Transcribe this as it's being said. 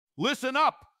Listen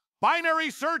up.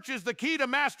 Binary search is the key to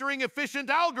mastering efficient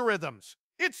algorithms.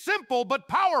 It's simple but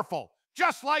powerful,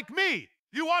 just like me.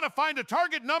 You want to find a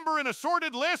target number in a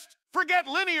sorted list? Forget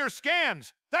linear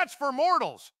scans. That's for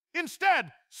mortals.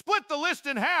 Instead, split the list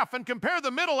in half and compare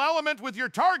the middle element with your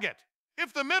target.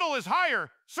 If the middle is higher,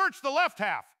 search the left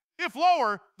half. If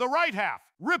lower, the right half.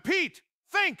 Repeat.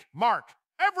 Think, Mark.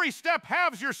 Every step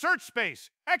halves your search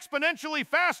space, exponentially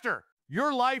faster.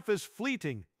 Your life is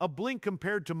fleeting, a blink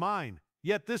compared to mine.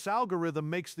 Yet this algorithm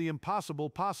makes the impossible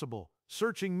possible,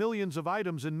 searching millions of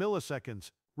items in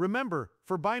milliseconds. Remember,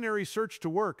 for binary search to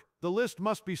work, the list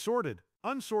must be sorted.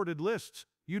 Unsorted lists,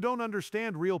 you don't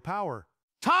understand real power.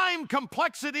 Time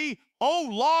complexity, O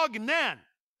log n.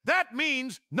 That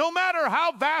means no matter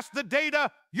how vast the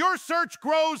data, your search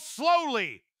grows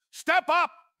slowly. Step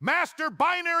up, master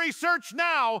binary search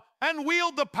now, and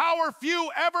wield the power few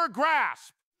ever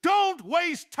grasp. Don't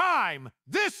waste time.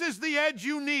 This is the edge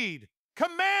you need.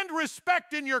 Command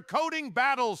respect in your coding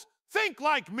battles. Think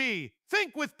like me.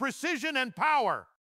 Think with precision and power.